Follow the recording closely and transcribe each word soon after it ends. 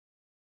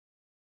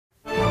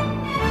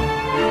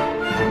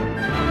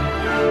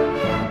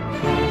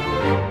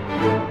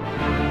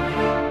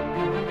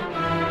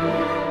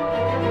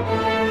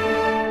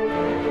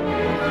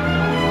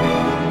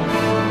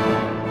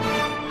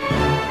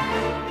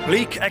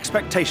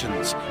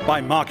Expectations by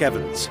Mark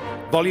Evans.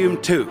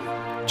 Volume 2.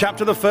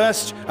 Chapter the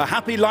first, A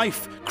Happy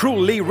Life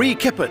Cruelly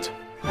Re-Kippered.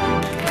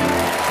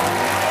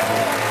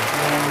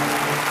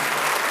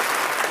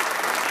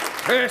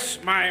 Curse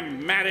my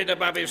married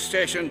above his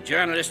station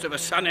journalist of a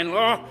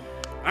son-in-law.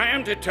 I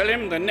am to tell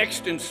him the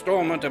next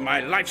installment of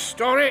my life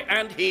story,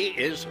 and he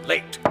is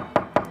late.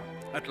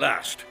 At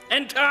last.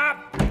 Enter!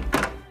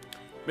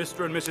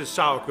 Mr. and Mrs.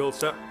 Sourquill,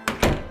 sir.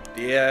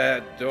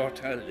 Dear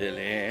daughter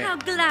Lily. How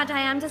glad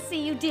I am to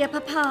see you, dear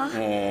Papa.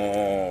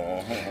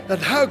 Oh.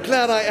 And how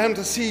glad I am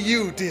to see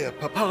you, dear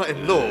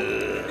Papa-in-law.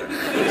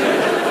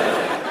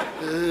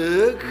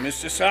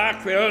 Mr.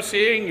 Sourquill,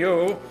 seeing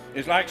you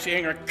is like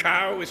seeing a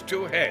cow with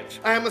two heads.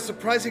 I am a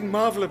surprising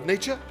marvel of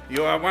nature.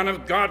 You are one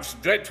of God's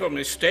dreadful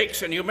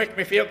mistakes, and you make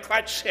me feel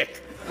quite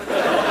sick.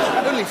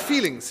 Only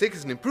feeling sick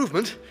is an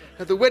improvement.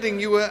 At the wedding,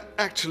 you were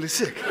actually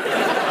sick.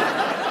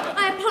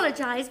 I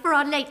apologize for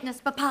our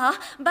lateness, Papa,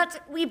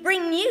 but we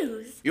bring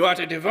news. You are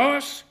to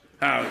divorce?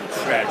 How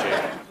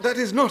tragic. That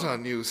is not our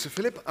news, Sir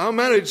Philip. Our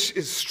marriage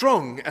is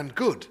strong and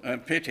good. A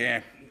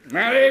pity.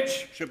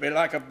 Marriage should be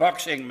like a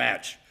boxing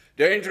match.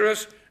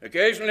 Dangerous,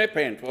 occasionally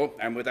painful,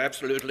 and with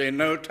absolutely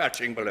no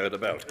touching below the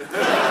belt. Papa,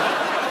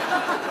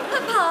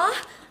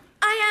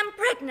 I am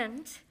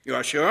pregnant. You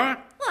are sure?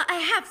 Well, I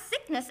have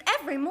sickness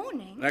every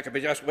morning. That could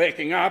be just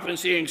waking up and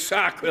seeing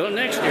Sourquill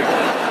next to you.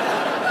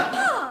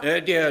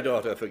 Papa! Dear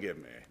daughter, forgive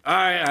me.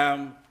 I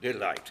am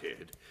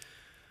delighted.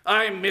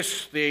 I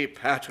miss the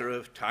patter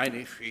of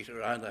tiny feet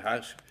around the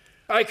house.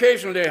 I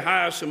occasionally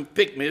hire some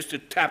pygmies to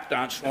tap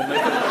dance for me.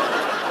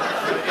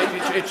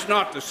 It's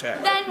not the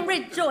same. Then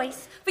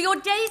rejoice, for your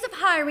days of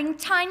hiring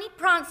tiny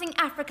prancing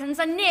Africans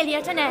are nearly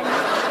at an end.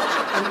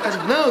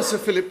 And now, Sir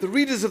Philip, the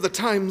readers of the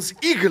Times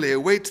eagerly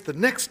await the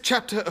next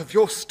chapter of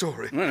your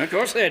story. Well, of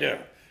course they do.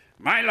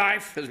 My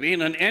life has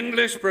been an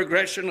endless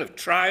progression of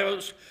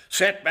trials,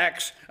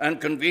 setbacks, and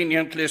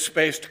conveniently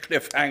spaced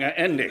cliffhanger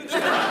endings.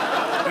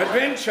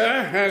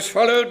 Adventure has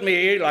followed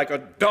me like a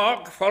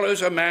dog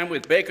follows a man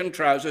with bacon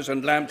trousers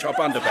and lamb chop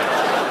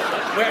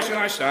underpants. Where shall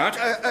I start?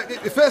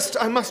 First,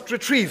 I must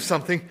retrieve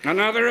something.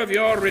 Another of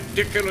your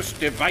ridiculous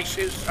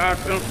devices,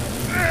 Sourquill.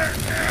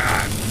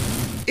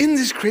 In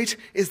this crate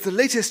is the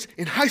latest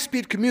in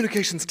high-speed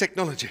communications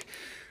technology.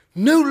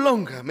 No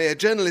longer may a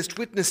journalist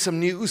witness some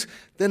news,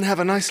 then have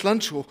a nice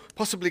lunch or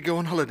possibly go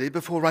on holiday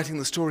before writing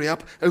the story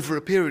up over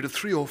a period of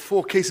 3 or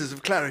 4 cases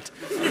of claret.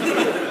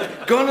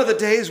 Gone are the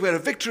days where a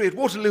victory at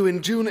Waterloo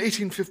in June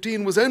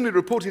 1815 was only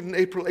reported in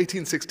April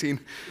 1816.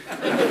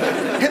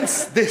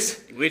 Hence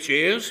this. Which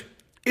is?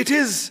 It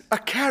is a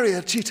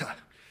carrier cheetah.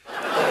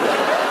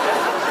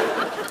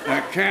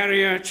 A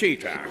carrier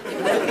cheetah.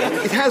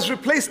 It has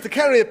replaced the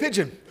carrier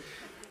pigeon.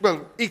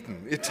 Well,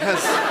 eaten. It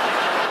has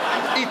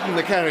eaten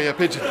the carrier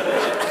pigeon.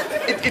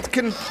 It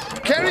can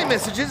carry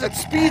messages at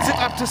speeds of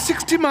up to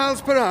 60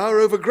 miles per hour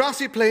over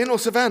grassy plain or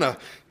savanna,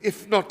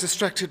 if not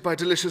distracted by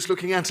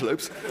delicious-looking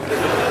antelopes.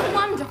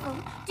 Wonderful.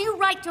 Do you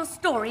write your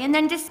story and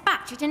then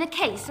dispatch it in a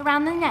case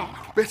around the neck?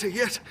 Better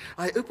yet,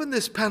 I open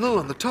this panel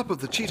on the top of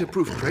the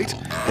cheetah-proof crate.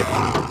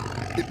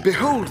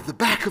 Behold the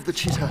back of the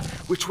cheetah,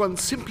 which one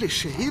simply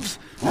shaves,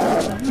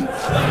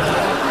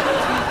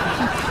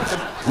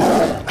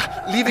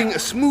 leaving a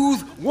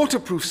smooth,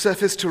 waterproof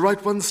surface to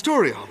write one's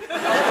story on.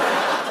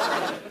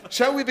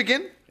 Shall we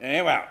begin?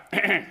 Well,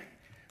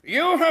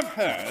 you have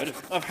heard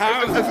of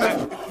how...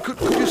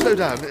 Could you slow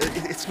down?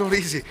 It's not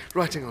easy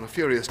writing on a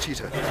furious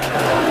cheetah.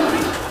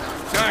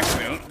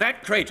 Sourquill,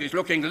 that crate is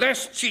looking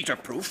less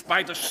cheetah-proof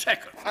by the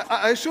second.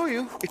 I assure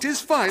you, it is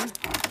fine.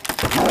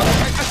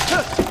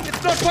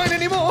 It's not fine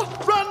anymore!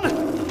 Run!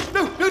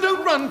 No,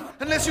 don't run!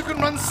 Unless you can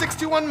run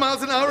 61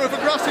 miles an hour over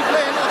grassy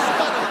plain or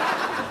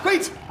savanna.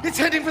 Wait! It's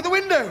heading for the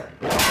window!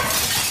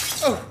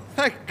 Oh,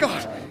 thank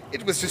God!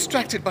 It was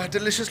distracted by a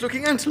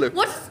delicious-looking antelope.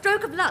 What a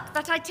stroke of luck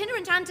that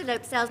itinerant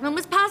antelope salesman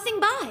was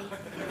passing by.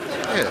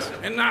 Yes.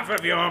 Enough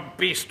of your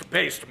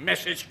beast-based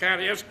message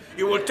carriers.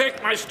 You will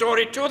take my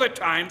story to the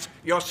Times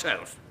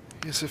yourself.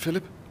 Yes, Sir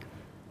Philip.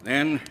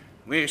 Then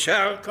we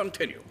shall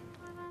continue.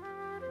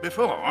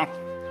 Before,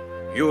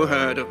 you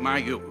heard of my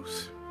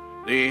youth,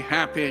 the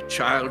happy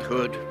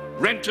childhood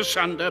rent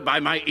asunder by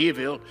my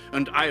evil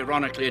and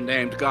ironically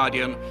named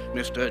guardian,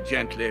 Mr.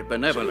 Gently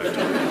Benevolent.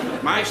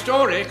 My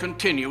story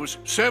continues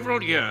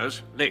several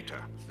years later.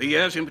 The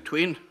years in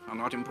between are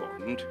not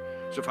important.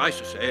 Suffice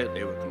to say,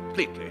 they were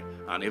completely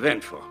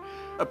uneventful.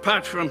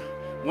 Apart from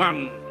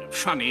one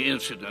funny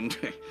incident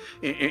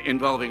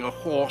involving a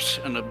horse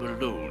and a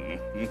balloon.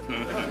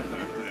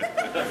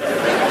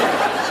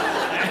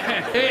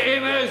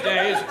 In those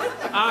days,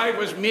 I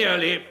was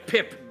merely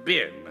Pip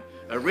Bin,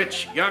 a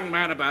rich young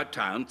man about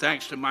town,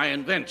 thanks to my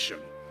invention,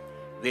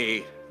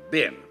 the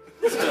bin.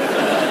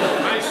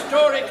 My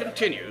story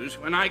continues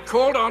when I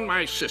called on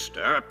my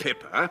sister,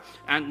 Pippa,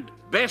 and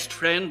best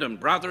friend and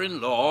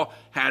brother-in-law,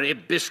 Harry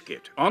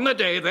Biscuit, on the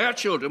day their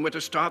children were to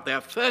start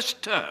their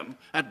first term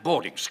at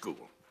boarding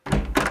school.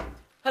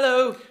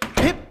 Hello.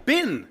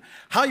 Pippin!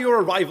 How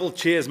your arrival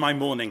cheers my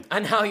morning.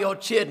 And how your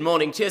cheered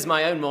morning cheers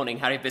my own morning,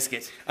 Harry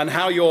Biscuit. And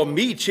how your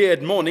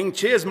me-cheered morning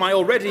cheers my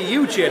already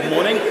you-cheered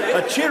morning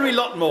a cheery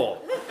lot more.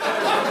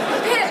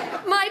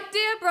 Pip, my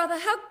dear brother,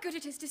 how good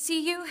it is to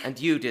see you. And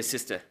you, dear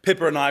sister.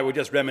 Pippa and I were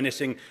just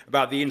reminiscing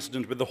about the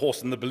incident with the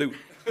horse and the balloon.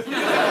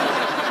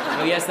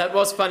 Oh, yes, that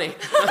was funny.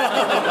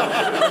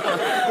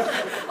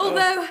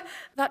 Although,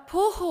 that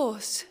poor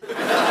horse.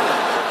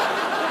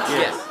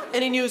 Yes.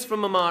 Any news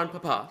from Mamma and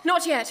Papa?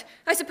 Not yet.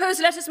 I suppose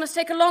letters must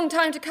take a long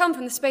time to come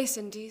from the Space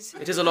Indies.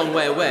 It is a long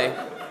way away.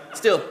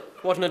 Still,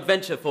 what an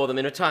adventure for them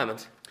in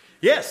retirement.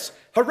 Yes,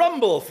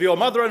 harumble for your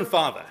mother and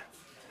father.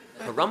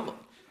 Harumble?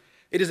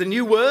 It is a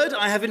new word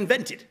I have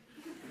invented.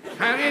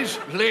 Harry's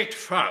late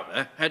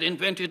father had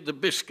invented the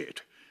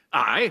biscuit.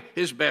 I,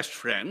 his best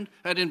friend,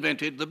 had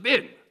invented the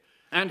bin.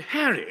 And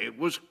Harry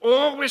was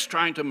always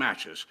trying to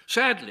match us.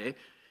 Sadly,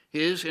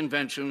 his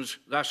inventions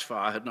thus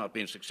far had not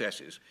been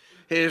successes.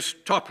 His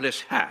topless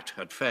hat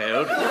had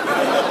failed,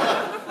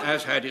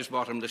 as had his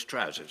bottomless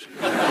trousers.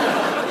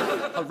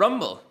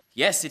 Harumble?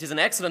 Yes, it is an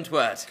excellent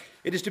word.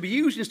 It is to be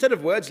used instead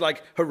of words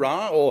like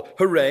hurrah or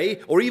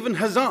hooray or even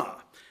huzzah,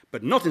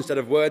 but not instead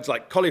of words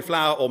like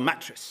cauliflower or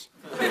mattress.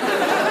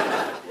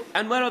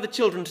 And where are the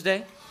children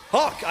today?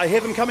 Hark, I hear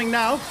them coming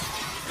now.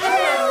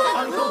 Hello,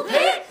 Uncle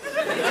Pip!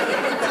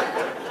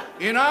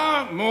 In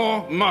our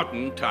more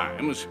modern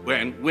times,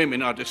 when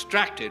women are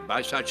distracted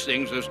by such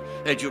things as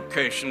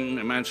education,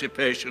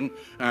 emancipation,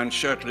 and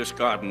shirtless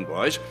garden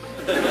boys,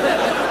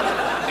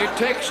 it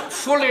takes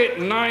fully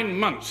 9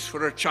 months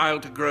for a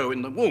child to grow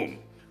in the womb.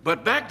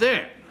 But back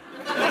then,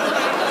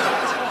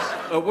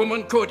 a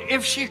woman could,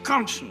 if she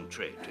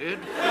concentrated,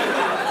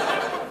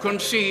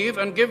 conceive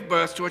and give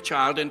birth to a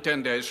child in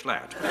 10 days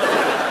flat.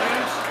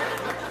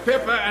 Yes,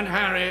 Pippa and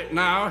Harry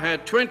now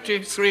had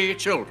 23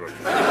 children.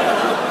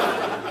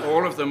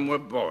 All of them were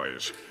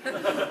boys.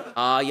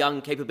 Our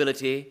young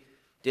capability,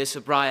 dear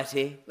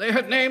sobriety. They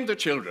had named the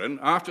children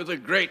after the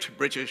great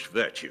British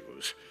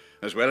virtues.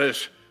 As well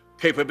as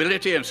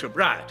capability and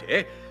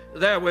sobriety,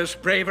 there was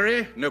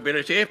bravery,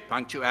 nobility,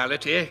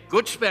 punctuality,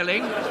 good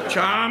spelling,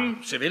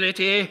 charm,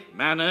 civility,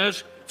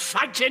 manners,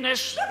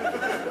 fightiness.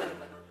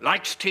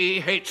 Likes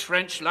tea, hates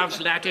French, loves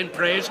Latin,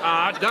 prays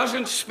hard,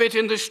 doesn't spit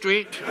in the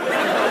street,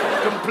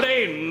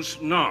 complains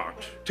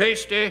not.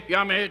 Tasty,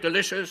 yummy,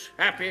 delicious,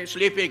 happy,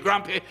 sleepy,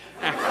 grumpy,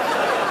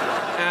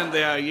 and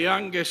their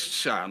youngest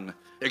son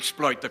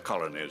exploit the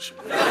colonies.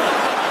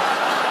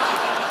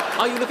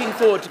 Are you looking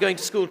forward to going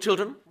to school,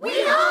 children?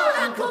 We are,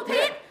 Uncle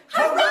Pip!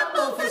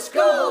 Harumble for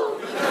school!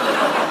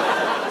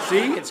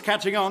 See, it's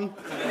catching on.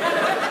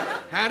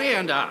 Harry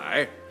and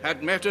I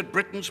had met at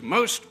Britain's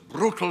most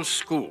brutal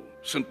school,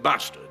 St.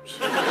 Bastards.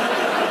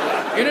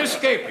 In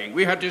escaping,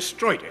 we had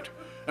destroyed it.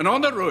 And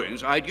on the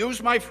ruins, I'd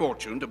used my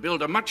fortune to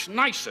build a much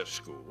nicer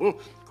school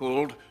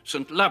called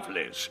St.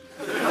 Lovely's.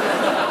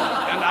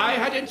 And I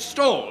had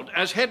installed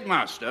as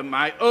headmaster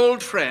my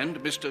old friend,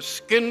 Mr.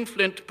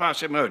 Skinflint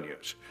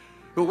Parsimonious,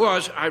 who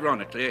was,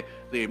 ironically,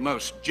 the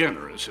most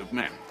generous of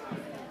men.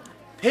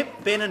 Pip,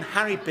 Bin and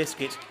Harry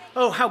Biscuit.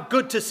 Oh, how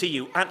good to see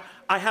you. And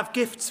I have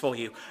gifts for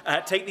you.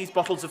 Take these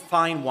bottles of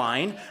fine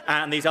wine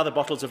and these other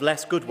bottles of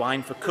less good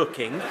wine for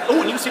cooking.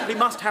 Oh, and you simply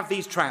must have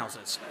these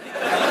trousers.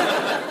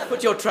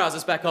 Put your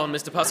trousers back on,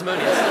 Mr.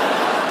 Parsimonious.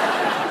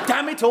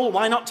 Damn it all,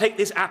 why not take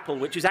this apple,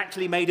 which is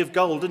actually made of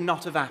gold and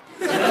not of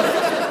apples?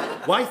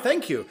 Why,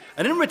 thank you.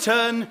 And in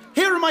return,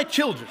 here are my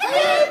children.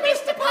 Hello,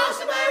 Mr.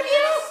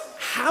 Parsimonious!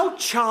 How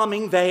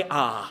charming they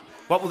are.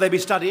 What will they be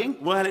studying?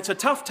 Well, it's a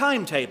tough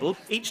timetable.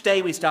 Each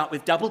day we start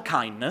with double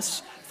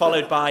kindness,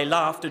 followed by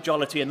laughter,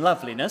 jollity and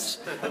loveliness,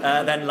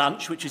 then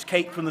lunch, which is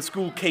cake from the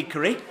school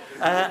cakery,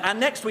 and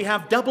next we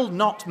have double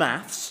not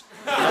maths,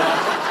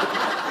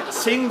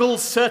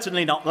 singles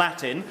certainly not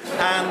Latin,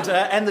 and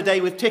end the day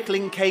with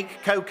tickling,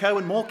 cake, cocoa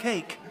and more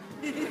cake.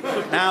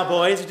 Now,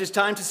 boys, it is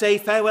time to say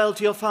farewell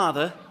to your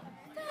father.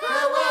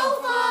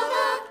 Farewell,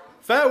 Father!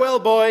 Farewell,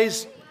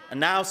 boys. And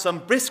now some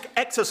brisk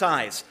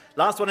exercise.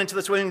 Last one into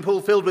the swimming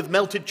pool filled with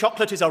melted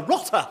chocolate is a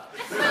rotter.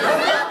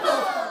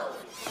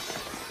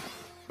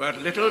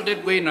 But little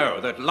did we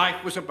know that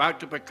life was about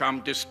to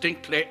become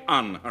distinctly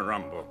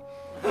unharumble.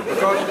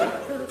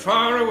 Because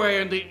far away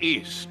in the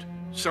east,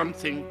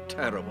 something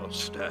terrible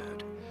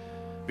stirred.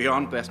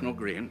 Beyond Bethnal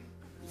Green,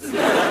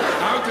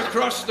 out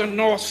across the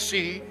North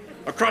Sea,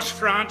 across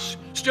France,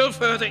 still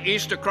further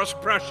east across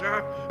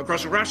Prussia,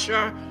 across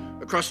Russia,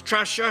 across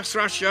Trussia,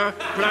 Thrussia,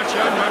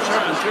 Platia,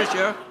 Mussia, and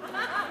Tricia.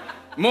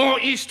 More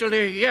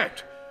easterly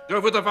yet,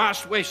 over the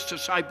vast wastes of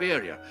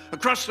Siberia,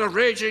 across the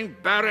raging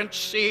Barents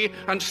Sea,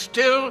 and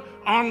still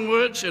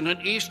onwards in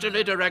an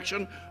easterly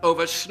direction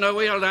over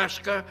snowy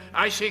Alaska,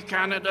 icy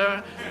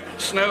Canada,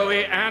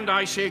 snowy and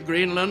icy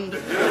Greenland,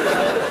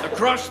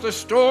 across the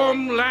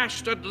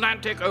storm-lashed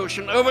Atlantic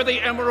Ocean, over the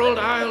Emerald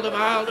Isle of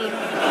Alden,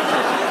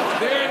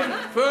 then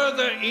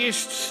further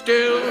east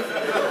still,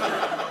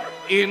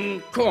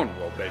 in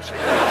Cornwall,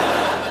 basically.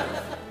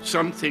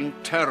 Something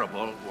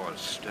terrible was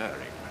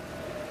stirring.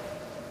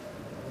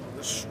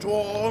 The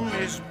storm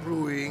is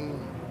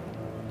brewing.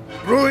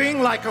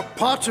 brewing like a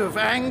pot of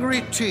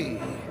angry tea.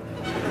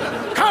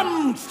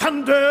 Come,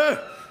 thunder!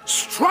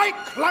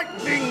 Strike,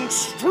 lightning,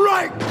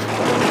 strike!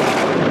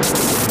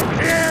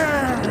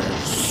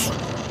 Yes!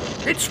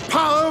 Its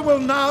power will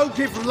now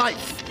give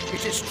life.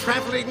 It is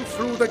traveling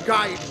through the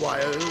guide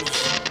wires.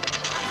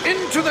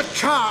 Into the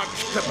charge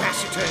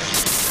capacitor.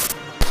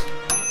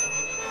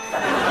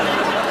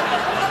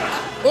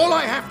 All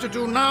I have to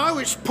do now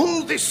is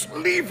pull this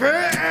lever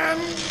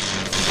and...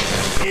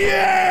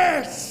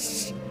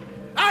 Yes!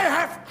 I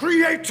have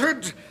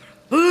created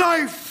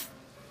life!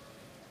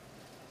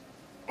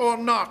 Or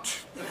not.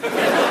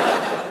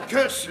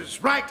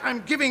 Curses. Right,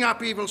 I'm giving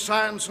up evil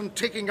science and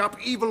taking up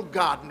evil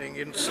gardening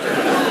instead.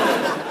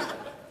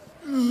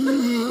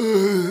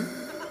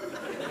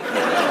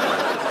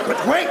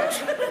 But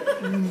wait!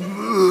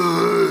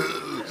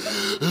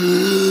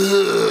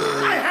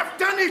 I have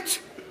done it!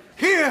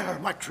 Here,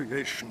 my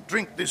creation,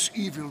 drink this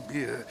evil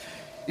beer.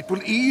 It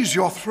will ease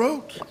your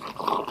throat.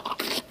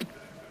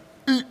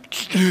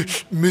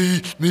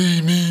 Me.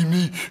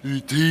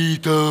 Tea,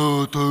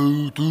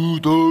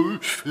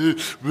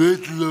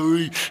 red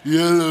lorry,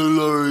 yellow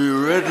lorry,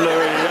 red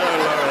lorry, yellow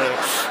lorry.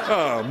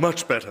 Ah,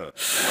 much better.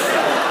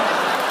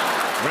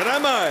 Where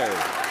am I?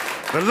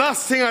 The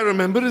last thing I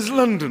remember is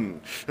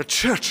London. A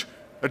church,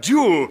 a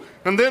duel,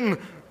 and then...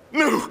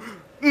 No!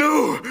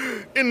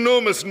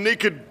 Enormous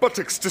naked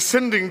buttocks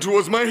descending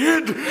towards my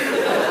head.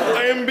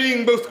 I am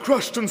being both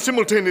crushed and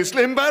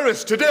simultaneously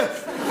embarrassed to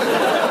death.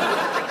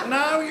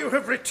 Now you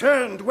have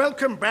returned.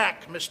 Welcome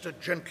back, Mr.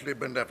 Gently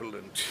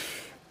Benevolent.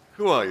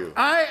 Who are you?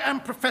 I am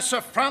Professor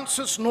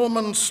Francis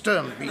Norman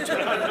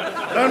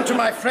Sternbeater, known to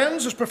my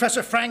friends as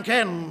Professor Frank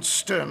N.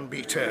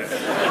 Sternbeater.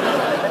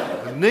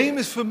 The name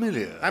is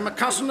familiar. I'm a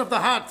cousin of the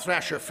Hard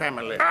Thrasher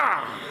family.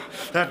 Ah,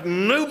 that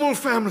noble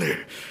family,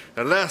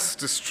 alas,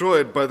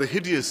 destroyed by the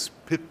hideous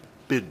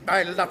Pip-Bin.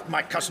 I loved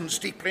my cousins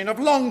deeply and have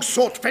long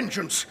sought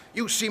vengeance.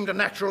 You seemed a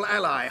natural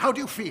ally. How do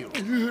you feel?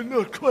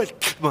 Not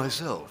quite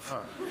myself.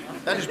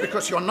 That is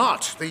because you're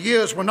not. The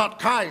years were not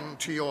kind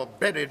to your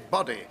bedded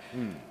body.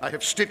 I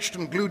have stitched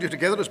and glued you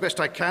together as best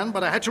I can,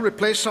 but I had to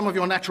replace some of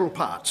your natural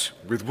parts.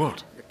 With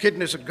what? Your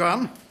kidneys are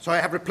gone, so I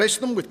have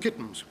replaced them with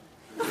kittens.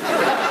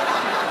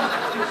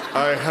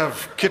 I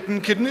have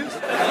kitten kidneys?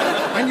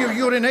 When you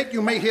urinate,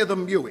 you may hear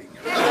them mewing.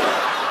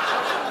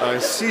 I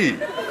see.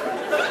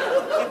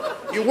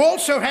 You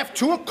also have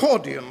 2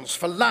 accordions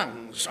for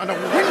lungs and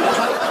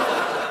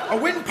a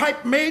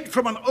windpipe made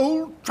from an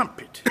old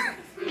trumpet.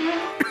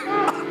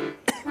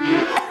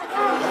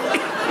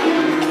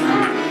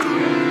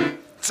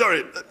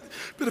 Sorry, a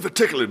bit of a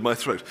tickle in my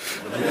throat.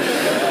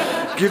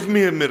 Give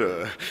me a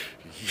mirror.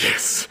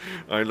 Yes,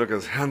 I look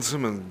as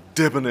handsome and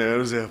debonair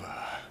as ever.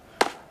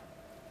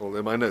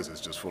 Although my nose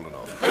has just fallen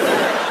off.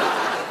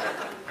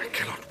 I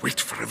cannot wait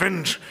for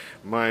revenge.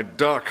 My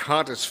dark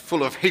heart is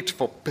full of hate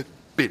for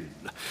Pip-Bin.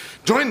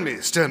 Join me,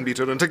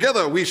 Sternbeater, and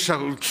together we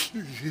shall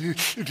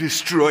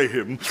destroy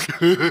him.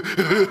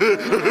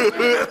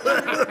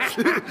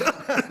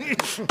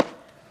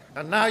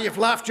 And now you've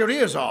laughed your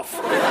ears off.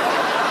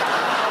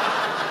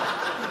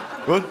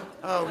 What?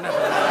 Oh, never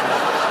mind.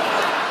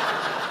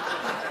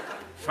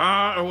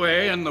 Far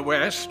away in the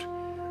west,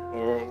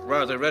 or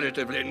rather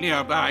relatively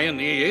nearby in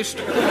the east,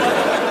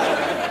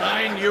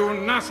 I knew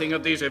nothing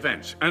of these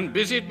events and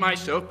busied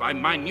myself by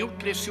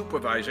minutely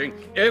supervising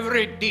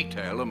every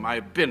detail of my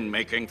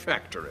bin-making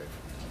factory.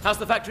 How's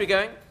the factory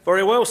going?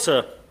 Very well,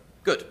 sir.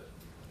 Good.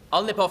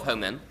 I'll nip off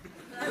home then.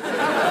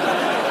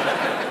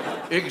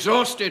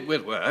 Exhausted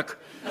with work,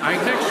 I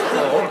next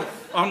called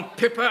on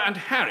Pippa and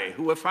Harry,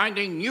 who were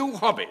finding new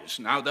hobbies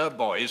now their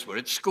boys were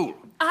at school.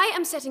 I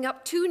am setting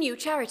up 2 new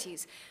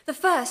charities. The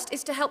first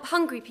is to help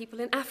hungry people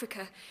in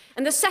Africa,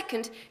 and the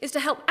second is to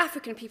help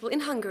African people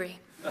in Hungary.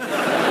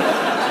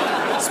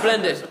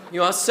 Splendid.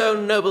 You are so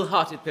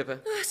noble-hearted, Pippa.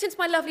 Since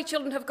my lovely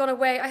children have gone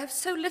away, I have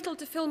so little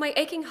to fill my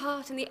aching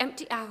heart in the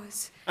empty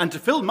hours. And to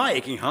fill my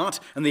aching heart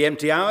and the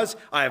empty hours,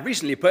 I have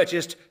recently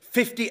purchased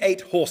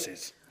 58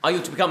 horses. Are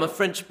you to become a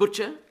French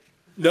butcher?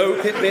 No,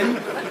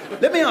 Pip-Bin.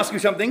 Let me ask you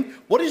something.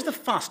 What is the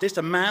fastest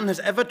a man has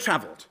ever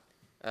travelled?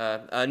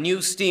 A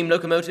new steam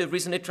locomotive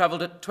recently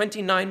travelled at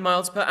 29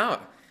 miles per hour.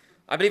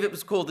 I believe it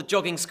was called the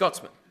Jogging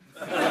Scotsman.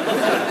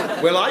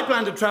 Well, I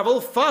plan to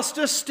travel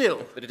faster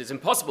still. But it is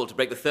impossible to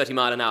break the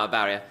 30-mile-an-hour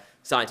barrier.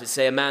 Scientists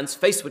say a man's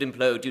face would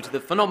implode due to the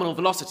phenomenal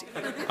velocity.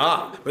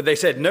 Ah, but they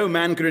said no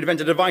man could invent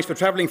a device for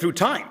travelling through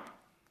time.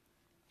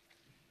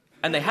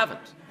 And they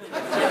haven't.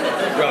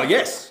 Well,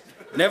 yes.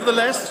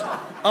 Nevertheless,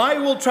 I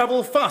will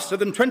travel faster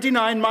than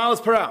 29 miles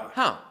per hour.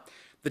 How?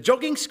 The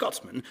Jogging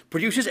Scotsman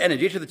produces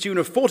energy to the tune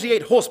of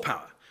 48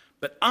 horsepower,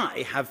 but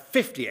I have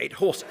 58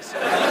 horses.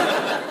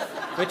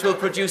 Which will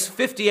produce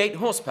 58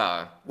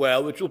 horsepower.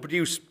 Well, which will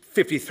produce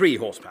 53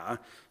 horsepower.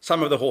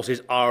 Some of the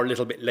horses are a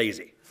little bit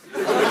lazy.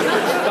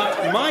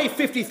 But my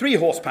 53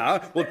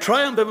 horsepower will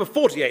triumph over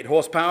 48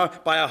 horsepower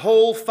by a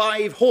whole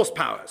 5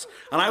 horsepowers,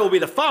 and I will be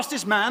the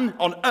fastest man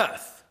on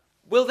Earth.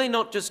 Will they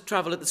not just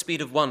travel at the speed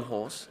of 1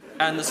 horse,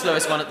 and the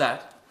slowest one at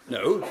that?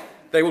 No,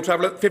 they will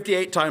travel at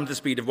 58 times the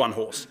speed of 1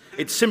 horse.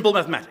 It's simple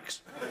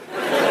mathematics.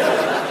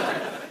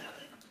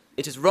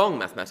 It is wrong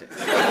mathematics.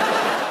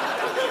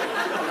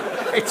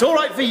 It's all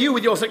right for you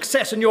with your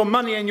success and your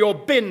money and your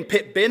bin,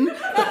 Pip-Bin.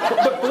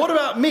 But what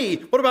about me?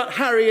 What about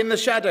Harry in the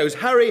shadows?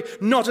 Harry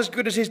not as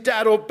good as his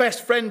dad or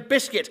best friend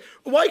Biscuit.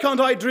 Why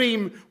can't I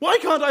dream? Why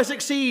can't I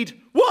succeed?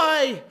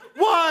 Why?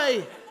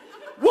 Why?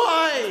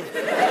 Why?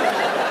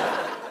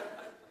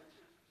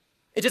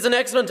 It is an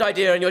excellent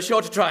idea and you're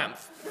sure to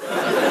triumph.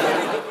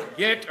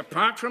 Yet,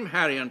 apart from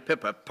Harry and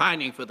Pippa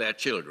pining for their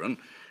children,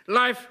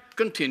 life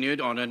continued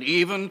on an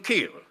even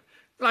keel,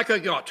 like a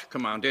yacht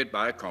commanded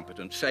by a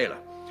competent sailor.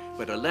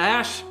 But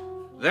alas,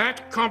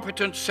 that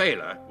competent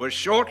sailor was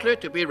shortly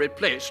to be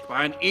replaced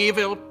by an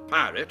evil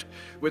pirate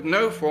with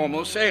no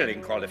formal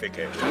sailing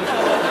qualifications.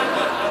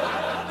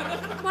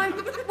 Why,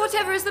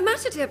 whatever is the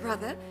matter, dear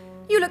brother?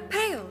 You look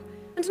pale.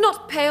 And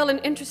not pale and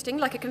interesting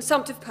like a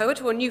consumptive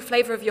poet or a new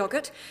flavour of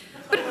yoghurt,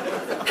 but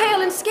pale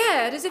and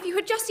scared as if you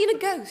had just seen a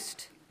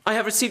ghost. I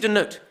have received a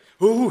note.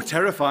 Ooh,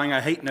 terrifying.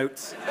 I hate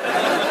notes.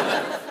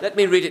 Let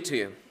me read it to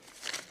you.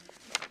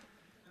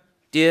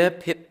 Dear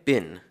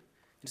Pip-Bin, it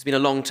has been a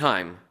long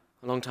time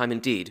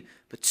indeed,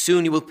 but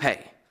soon you will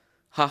pay.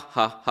 Ha,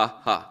 ha, ha,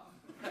 ha.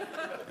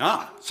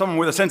 Ah, someone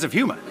with a sense of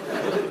humour.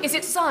 Is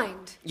it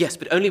signed? Yes,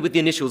 but only with the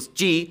initials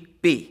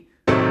G.B.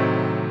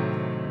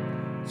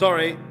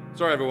 Sorry,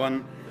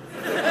 everyone.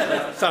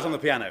 Sat on the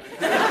piano.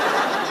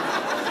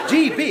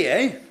 G.B.,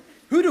 eh?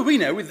 Who do we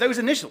know with those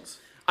initials?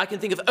 I can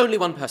think of only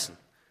one person.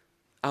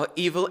 Our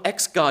evil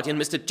ex-guardian,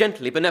 Mr.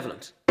 Gently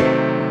Benevolent.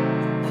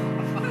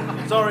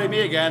 Sorry,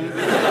 me again.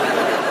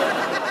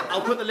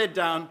 I'll put the lid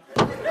down.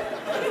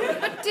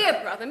 But, dear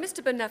brother,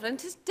 Mr.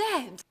 Benevolent is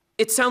dead.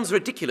 It sounds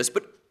ridiculous,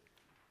 but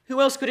who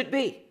else could it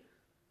be?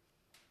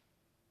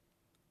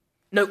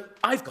 No,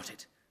 I've got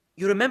it.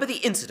 You remember the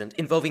incident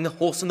involving the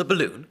horse and the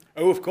balloon?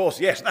 Oh, of course,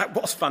 yes, that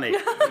was funny.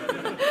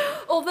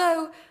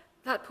 Although,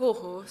 that poor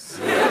horse.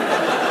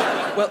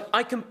 Well,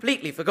 I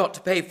completely forgot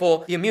to pay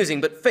for the amusing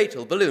but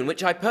fatal balloon,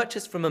 which I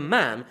purchased from a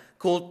man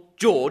called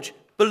George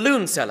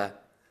Balloon Seller.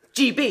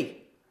 GB.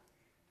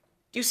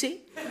 Do you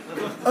see?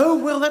 Oh,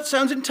 well, that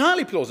sounds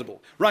entirely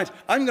plausible. Right,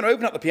 I'm going to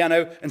open up the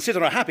piano and sit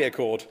on a happier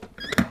chord.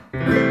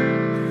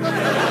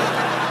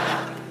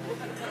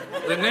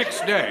 The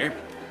next day,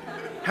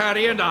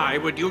 Harry and I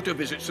were due to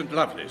visit St.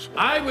 Lovelace.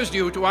 I was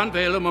due to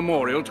unveil a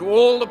memorial to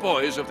all the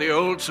boys of the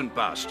old St.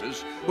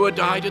 Basters who had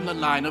died in the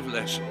line of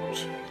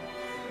lessons,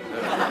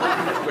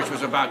 which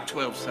was about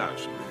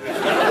 12,000.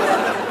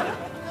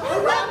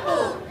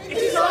 Rumble! It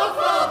is our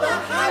father,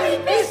 Harry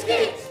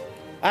Biscuit!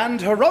 And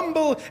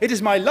Harumble, it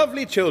is my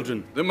lovely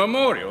children. The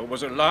memorial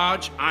was a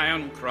large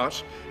iron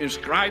cross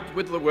inscribed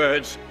with the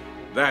words,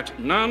 that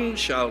none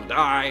shall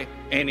die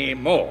any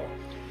more.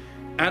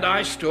 And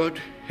I stood,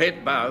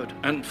 head bowed,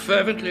 and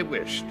fervently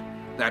wished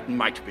that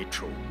might be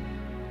true.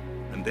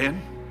 And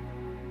then,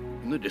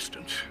 in the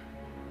distance,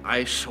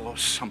 I saw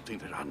something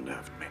that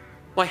unnerved me.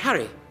 Why,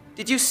 Harry,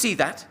 did you see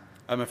that?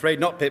 I'm afraid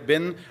not,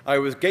 Pip-Bin. I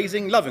was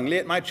gazing lovingly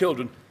at my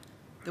children.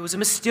 There was a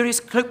mysterious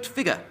cloaked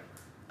figure.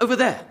 Over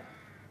there.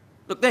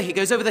 Look, there he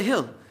goes over the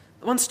hill.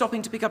 The one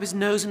stopping to pick up his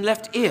nose and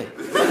left ear.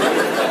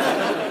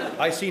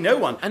 I see no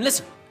one. And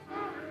listen.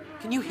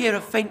 Can you hear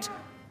a faint,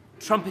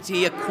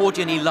 trumpety,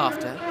 accordion-y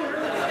laughter?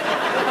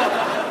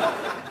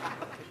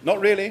 Not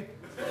really.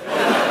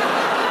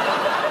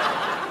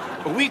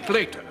 A week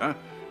later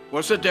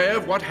was the day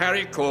of what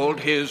Harry called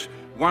his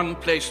one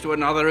place to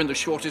another in the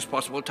shortest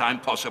possible time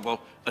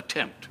possible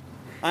attempt.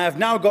 I have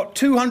now got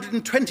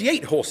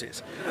 228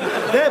 horses,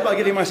 thereby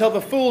giving myself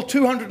a full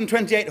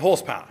 228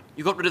 horsepower.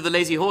 You got rid of the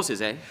lazy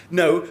horses, eh?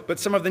 No, but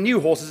some of the new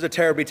horses are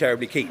terribly,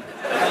 terribly keen. You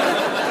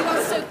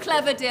are so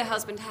clever, dear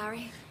husband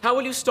Harry. How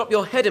will you stop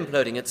your head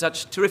imploding at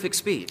such terrific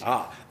speed?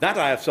 Ah, that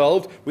I have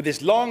solved with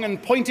this long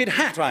and pointed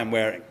hat I'm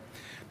wearing.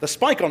 The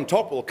spike on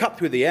top will cut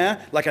through the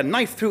air like a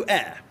knife through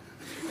air.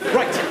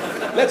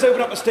 Right, let's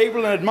open up the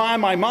stable and admire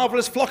my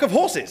marvellous flock of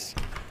horses.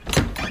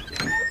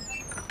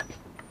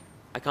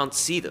 I can't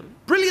see them.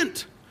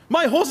 Brilliant!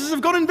 My horses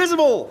have gone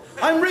invisible!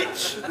 I'm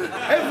rich!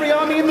 Every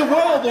army in the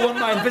world will want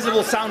my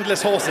invisible,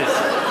 soundless horses.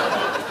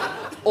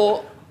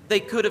 Or they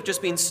could have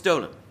just been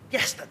stolen.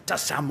 Yes, that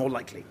does sound more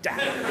likely. Damn.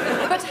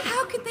 But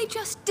how could they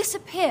just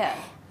disappear?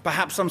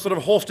 Perhaps some sort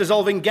of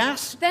horse-dissolving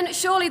gas? Then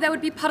surely there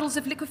would be puddles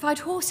of liquefied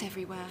horse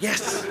everywhere.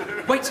 Yes.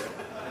 Wait!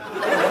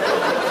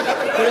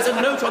 There is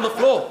a note on the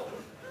floor.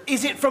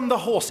 Is it from the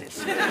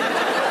horses?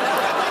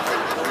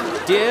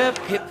 Dear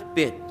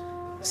Pip-Bin,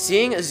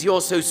 seeing as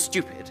you're so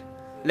stupid,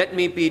 let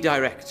me be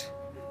direct.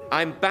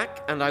 I'm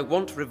back and I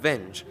want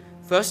revenge.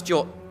 First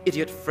your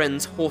idiot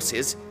friend's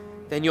horses,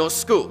 then your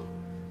school.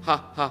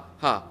 Ha, ha,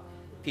 ha.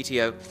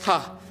 PTO,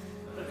 ha.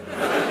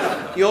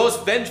 Yours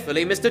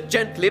vengefully, Mr.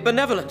 Gently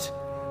Benevolent.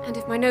 And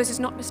if my nose is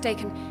not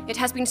mistaken, it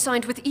has been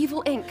signed with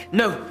evil ink.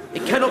 No,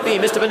 it cannot be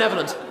Mr.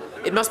 Benevolent.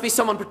 It must be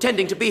someone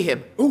pretending to be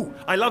him. Ooh,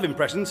 I love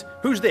impressions.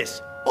 Who's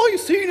this? I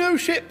see no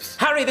ships.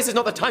 Harry, this is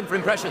not the time for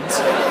impressions.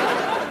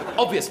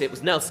 Obviously, it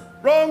was Nelson.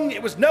 Wrong,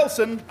 it was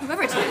Nelson.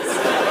 Whoever it is.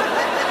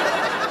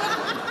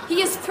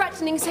 He is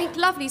threatening St.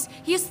 Lovelace.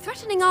 He is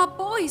threatening our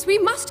boys. We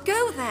must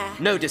go there.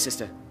 No, dear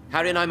sister.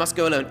 Harry and I must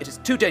go alone. It is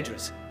too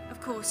dangerous.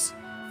 Of course,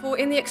 for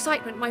in the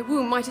excitement my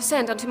womb might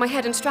ascend unto my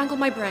head and strangle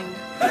my brain.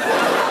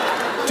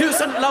 To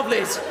St.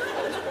 Lovelace!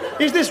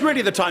 Is this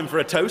really the time for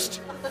a toast?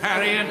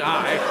 Harry and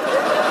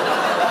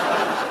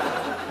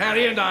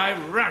I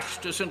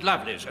rushed to St.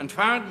 Lovelace and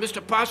found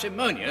Mr.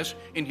 Parsimonius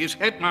in his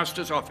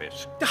headmaster's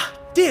office. Ah,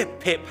 dear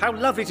Pip, how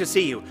lovely to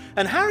see you.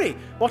 And Harry,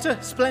 what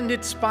a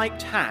splendid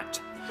spiked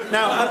hat.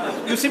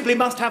 Now, you simply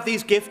must have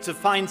these gifts of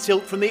fine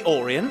silk from the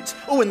Orient.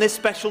 Oh, and this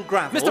special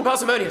gravel. Mr.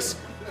 Parsimonius,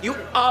 you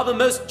are the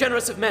most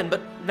generous of men, but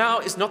now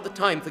is not the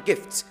time for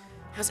gifts.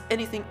 Has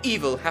anything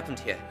evil happened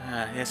here?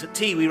 Yes, at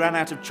tea we ran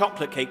out of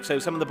chocolate cake, so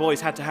some of the boys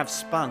had to have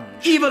sponge.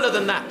 Eviler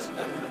than that!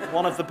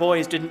 One of the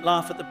boys didn't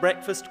laugh at the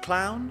breakfast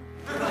clown.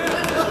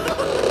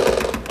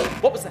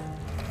 What was that?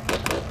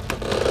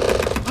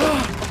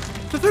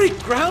 The very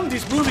ground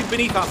is moving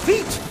beneath our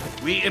feet.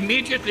 We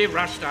immediately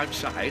rushed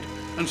outside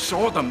and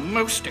saw the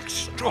most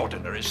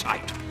extraordinary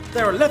sight.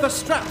 There are leather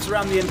straps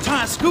around the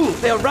entire school.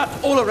 They are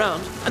wrapped all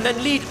around and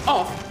then lead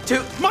off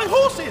to... My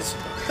horses!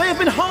 They have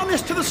been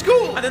harnessed to the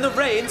school! And then the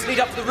reins lead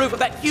up to the roof of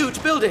that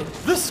huge building.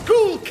 The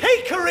school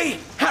cakery!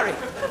 Harry,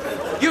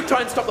 you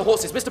try and stop the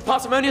horses. Mr.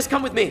 Parsimonius,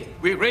 come with me.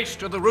 We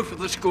raced to the roof of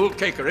the school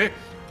cakery,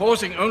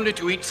 pausing only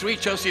to eat 3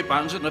 Chelsea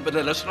buns and a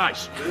vanilla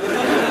slice.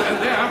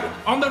 And there,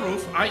 on the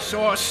roof, I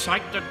saw a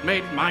sight that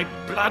made my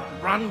blood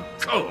run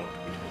cold.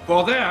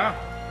 For there,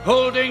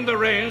 holding the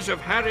reins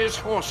of Harry's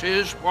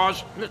horses,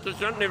 was Mr.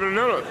 Gently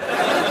Benevolent.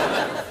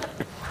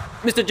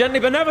 Mr. Gently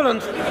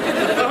Benevolent!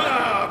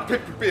 Ah,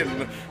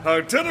 Pippin,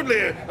 how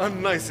terribly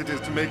unnice it is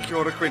to make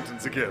your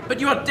acquaintance again. But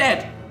you are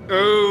dead.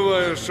 Oh,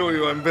 I assure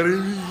you I'm very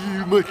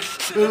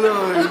much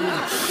alive.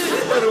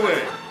 By the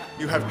way,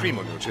 you have cream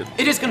on your chin.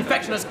 It is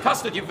confectioner's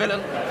custard, you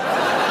villain.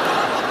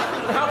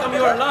 How come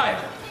you are alive?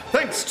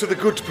 Thanks to the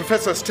good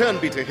Professor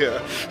Sternbeater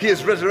here. He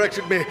has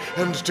resurrected me,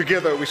 and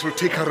together we shall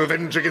take our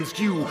revenge against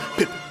you,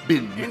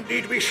 Pip-Bin.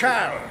 Indeed we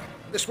shall.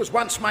 This was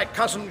once my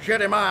cousin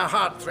Jeremiah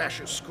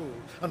Hardthrasher's school,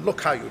 and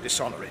look how you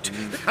dishonor it.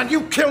 And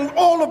you killed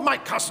all of my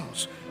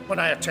cousins when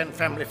I attend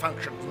family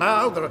functions.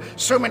 Now there are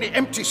so many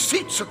empty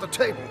seats at the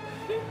table.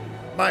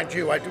 Mind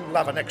you, I do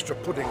love an extra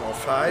pudding or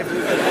 5.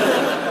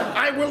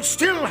 I will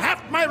still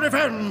have my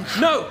revenge.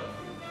 No!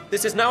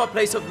 This is now a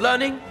place of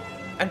learning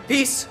and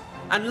peace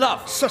and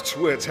love. Such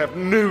words have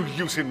no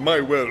use in my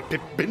world,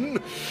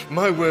 Pip-Bin.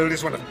 My world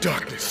is one of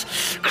darkness,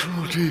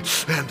 cruelty,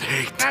 and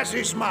hate. As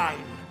is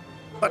mine,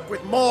 but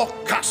with more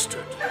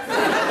custard.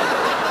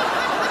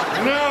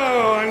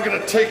 Now I'm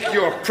gonna take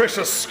your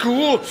precious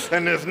school,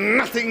 and there's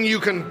nothing you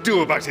can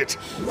do about it.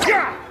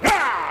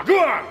 Go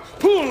on,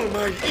 pull,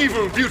 my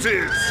evil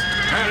beauties.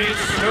 Harry's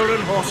stolen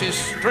horses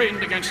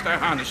strained against their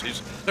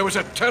harnesses. There was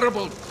a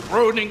terrible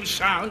groaning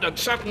sound, and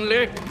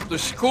suddenly the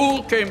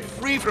school came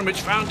free from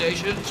its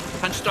foundations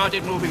and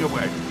started moving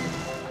away.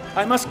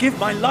 I must give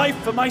my life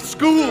for my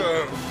school.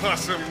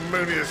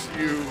 Parsimonious,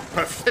 you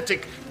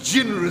pathetic,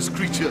 generous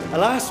creature.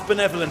 Alas,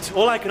 Benevolent,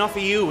 all I can offer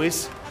you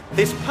is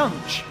this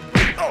punch.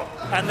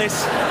 And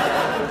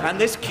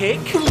this kick.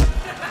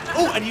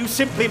 Oh, and you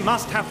simply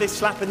must have this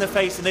slap in the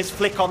face and this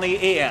flick on the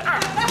ear.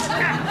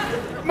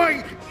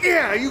 My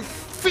ear! You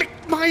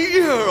flicked my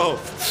ear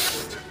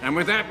off! And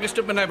with that,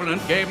 Mr.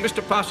 Benevolent gave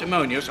Mr.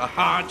 Parsimonius a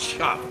hard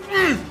shove.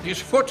 His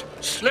foot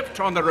slipped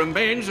on the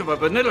remains of a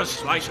vanilla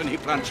slice and he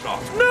plunged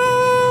off.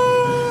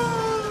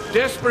 No!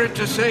 Desperate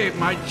to save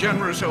my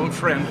generous old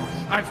friend,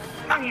 I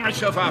flung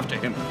myself after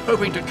him,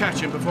 hoping to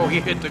catch him before he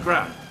hit the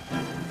ground.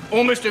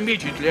 Almost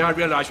immediately, I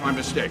realized my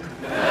mistake.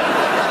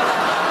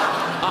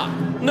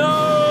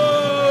 No!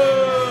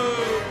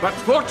 But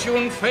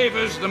fortune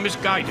favors the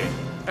misguided,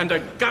 and a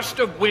gust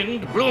of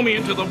wind blew me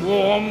into the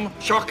warm,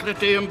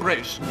 chocolatey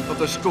embrace of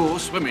the school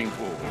swimming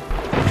pool.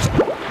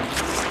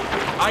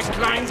 I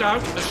climbed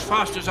out as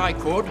fast as I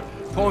could,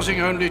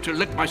 pausing only to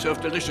lick myself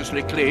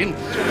deliciously clean,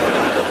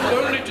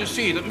 only to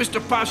see that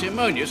Mr.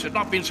 Parsimonius had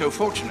not been so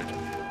fortunate,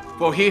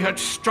 for he had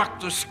struck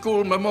the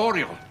school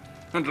memorial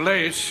and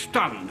lay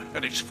stunned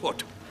at its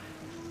foot.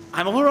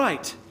 I'm all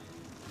right.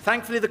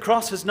 Thankfully, the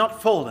cross has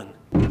not fallen.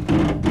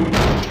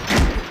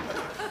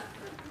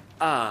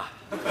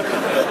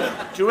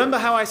 Do you remember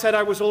how I said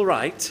I was all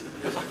right?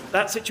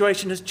 That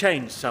situation has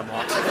changed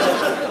somewhat.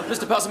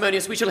 Mr.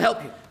 Parsimonius, we shall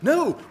help you.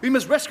 No, we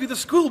must rescue the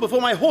school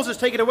before my horses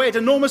take it away at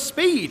enormous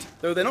speed,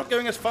 though they're not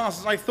going as fast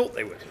as I thought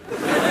they would.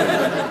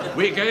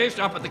 We gazed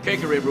up at the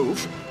cakery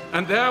roof,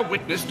 and there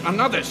witnessed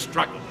another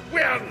struggle.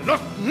 We're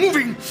not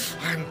moving!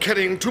 I'm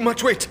carrying too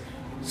much weight.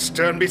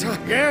 Sternbeater?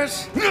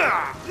 Yes? No!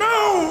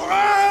 Oh,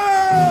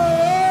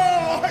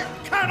 I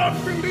cannot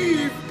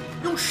believe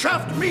you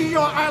shoved me,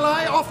 your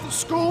ally, off the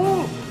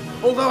school.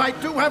 Although I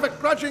do have a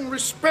grudging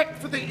respect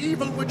for the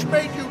evil which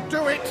made you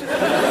do it.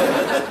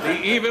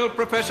 The evil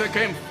professor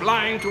came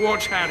flying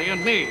towards Harry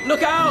and me.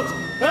 Look out!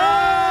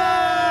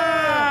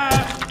 Ah!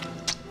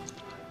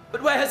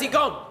 But where has he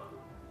gone?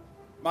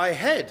 My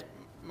head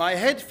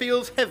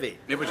feels heavy.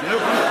 It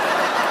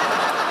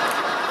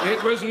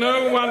was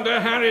no wonder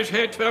Harry's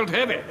head felt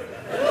heavy.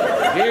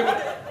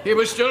 He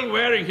was still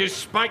wearing his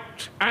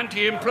spiked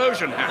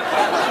anti-implosion hat.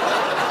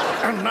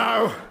 And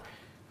now,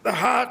 The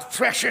hard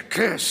thrasher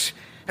curse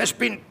has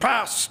been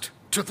passed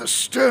to the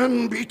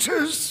stern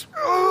beaters.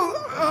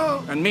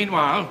 And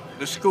meanwhile,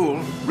 the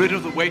school, rid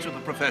of the weight of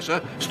the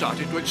professor,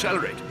 started to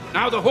accelerate.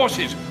 Now the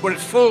horses were at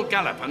full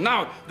gallop, and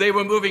now they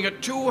were moving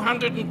at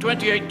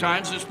 228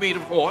 times the speed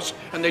of horse,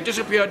 and they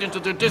disappeared into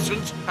the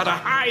distance at a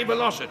high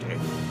velocity.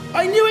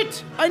 I knew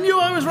it! I knew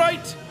I was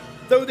right!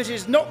 Though this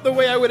is not the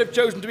way I would have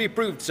chosen to be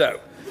proved so.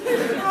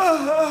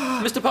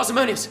 Mr.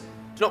 Parsimonius,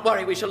 do not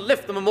worry, we shall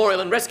lift the memorial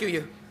and rescue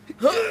you.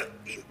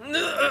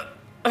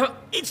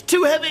 It's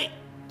too heavy!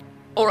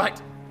 All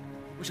right,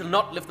 we shall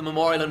not lift the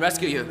memorial and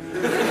rescue you.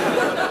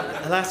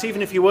 Alas,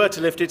 even if you were to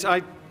lift it,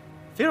 I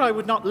fear I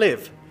would not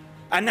live.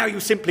 And now you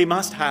simply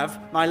must have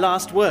my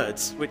last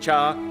words, which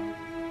are,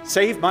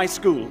 save my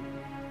school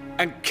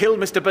and kill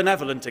Mr.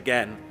 Benevolent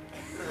again.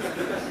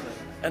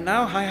 And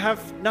now I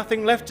have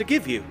nothing left to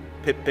give you,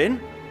 Pip-Bin,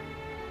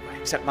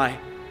 except my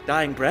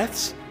dying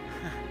breaths.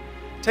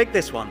 Take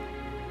this one.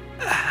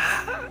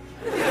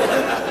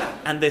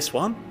 And this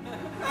one.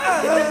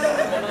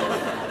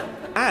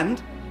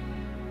 And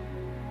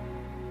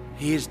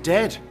he is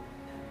dead.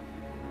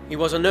 He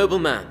was a noble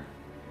man,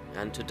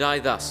 and to die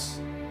thus,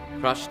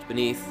 crushed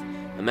beneath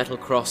a metal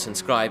cross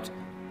inscribed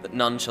that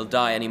none shall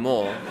die any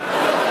more,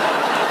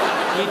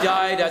 he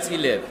died as he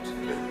lived.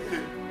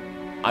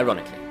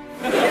 Ironically.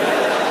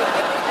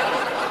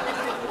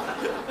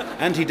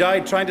 And he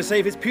died trying to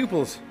save his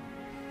pupils,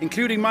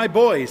 including my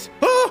boys.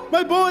 Oh,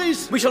 my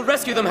boys! We shall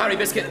rescue them, Harry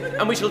Biscuit,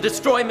 and we shall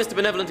destroy Mr.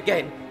 Benevolent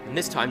again, and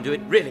this time do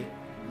it really,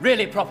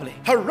 really properly.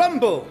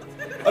 Harumble!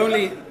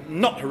 Only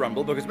not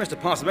Harumble, because Mr.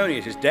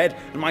 Parsimonius is dead,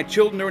 and my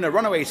children are in a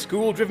runaway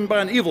school driven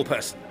by an evil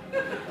person.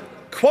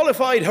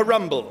 Qualified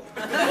Harumble.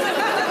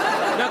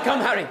 Now come,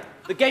 Harry.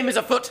 The game is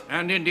afoot.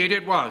 And indeed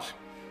it was.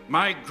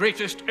 My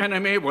greatest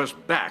enemy was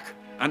back,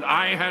 and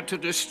I had to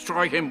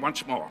destroy him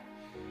once more.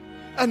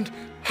 And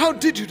how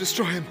did you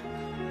destroy him?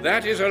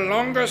 That is a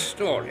longer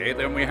story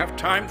than we have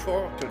time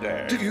for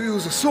today. Did you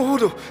use a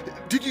sword, or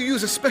did you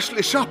use a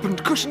specially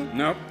sharpened cushion?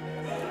 No.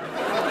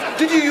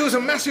 Did you use a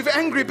massive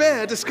angry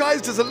bear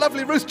disguised as a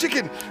lovely roast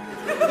chicken?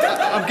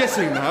 I'm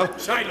guessing now.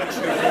 Silence,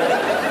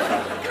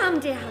 you. Come,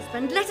 dear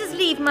husband, let us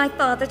leave my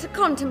father to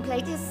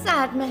contemplate his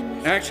sad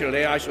memories.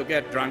 Actually, I shall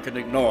get drunk and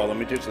ignore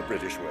them. It is the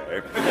British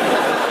way.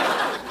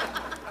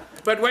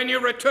 But when you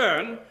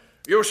return,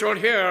 you shall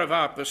hear of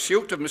our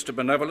pursuit of Mr.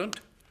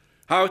 Benevolent,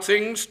 how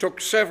things took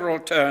several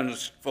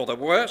turns for the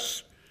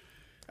worse,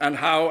 and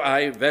how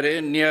I very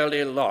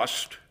nearly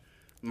lost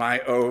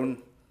my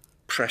own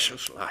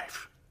precious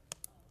life.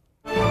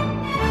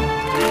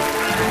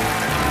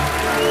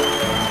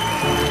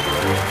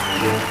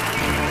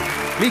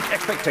 Bleak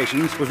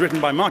Expectations was written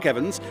by Mark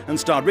Evans and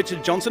starred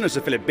Richard Johnson as Sir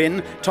Philip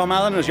Bin, Tom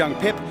Allen as young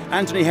Pip,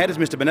 Anthony Head as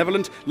Mr.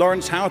 Benevolent,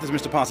 Lawrence Howarth as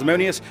Mr.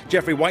 Parsimonius,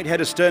 Geoffrey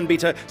Whitehead as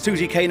Sternbeater,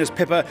 Susie Kane as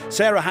Pippa,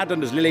 Sarah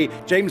Hadland as Lily,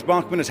 James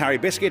Barkman as Harry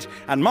Biscuit,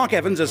 and Mark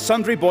Evans as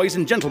Sundry Boys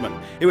and Gentlemen.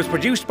 It was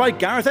produced by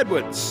Gareth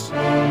Edwards.